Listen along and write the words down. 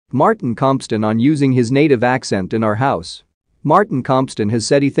Martin Compston on using his native accent in our house. Martin Compston has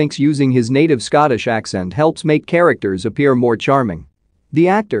said he thinks using his native Scottish accent helps make characters appear more charming. The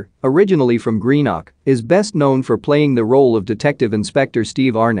actor, originally from Greenock, is best known for playing the role of Detective Inspector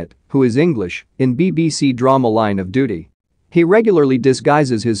Steve Arnott, who is English, in BBC drama Line of Duty. He regularly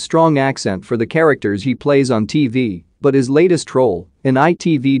disguises his strong accent for the characters he plays on TV, but his latest role, in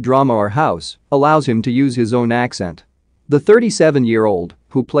ITV drama Our House, allows him to use his own accent. The 37-year-old,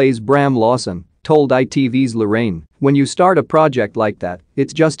 who plays Bram Lawson, told ITV's Lorraine, "When you start a project like that,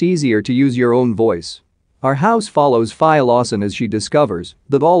 it's just easier to use your own voice." Our House follows Fi Lawson as she discovers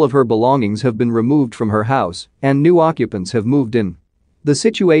that all of her belongings have been removed from her house and new occupants have moved in. The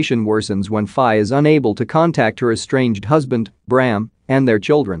situation worsens when Fi is unable to contact her estranged husband, Bram, and their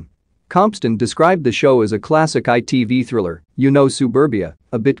children. Compston described the show as a classic ITV thriller, suburbia,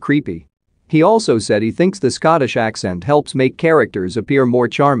 a bit creepy. He also said he thinks the Scottish accent helps make characters appear more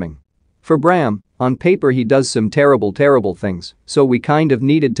charming. For Bram, on paper he does some terrible things, so we kind of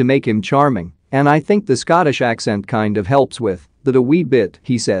needed to make him charming, and I think the Scottish accent kind of helps with that a wee bit,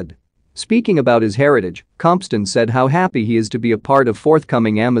 he said. Speaking about his heritage, Compston said how happy he is to be a part of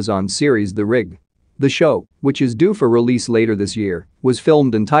forthcoming Amazon series The Rig. The show, which is due for release later this year, was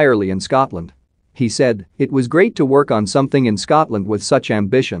filmed entirely in Scotland. He said, "It was great to work on something in Scotland with such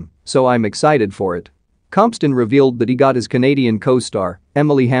ambition, so I'm excited for it." Compston revealed that he got his Canadian co-star,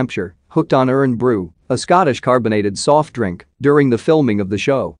 Emily Hampshire, hooked on Urn Brew, a Scottish carbonated soft drink, during the filming of the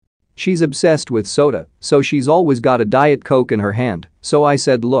show. "She's obsessed with soda, so she's always got a Diet Coke in her hand, so I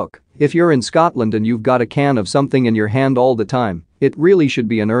said, look, if you're in Scotland and you've got a can of something in your hand all the time, it really should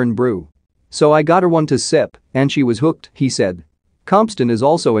be an Urn Brew. So I got her one to sip, and she was hooked," he said. Compston is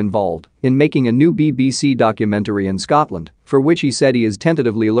also involved in making a new BBC documentary in Scotland, for which he said he is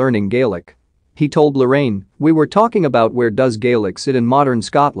tentatively learning Gaelic. He told Lorraine, "We were talking about where does Gaelic sit in modern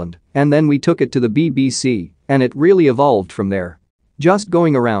Scotland, and then we took it to the BBC, and it really evolved from there. Just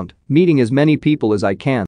going around, meeting as many people as I can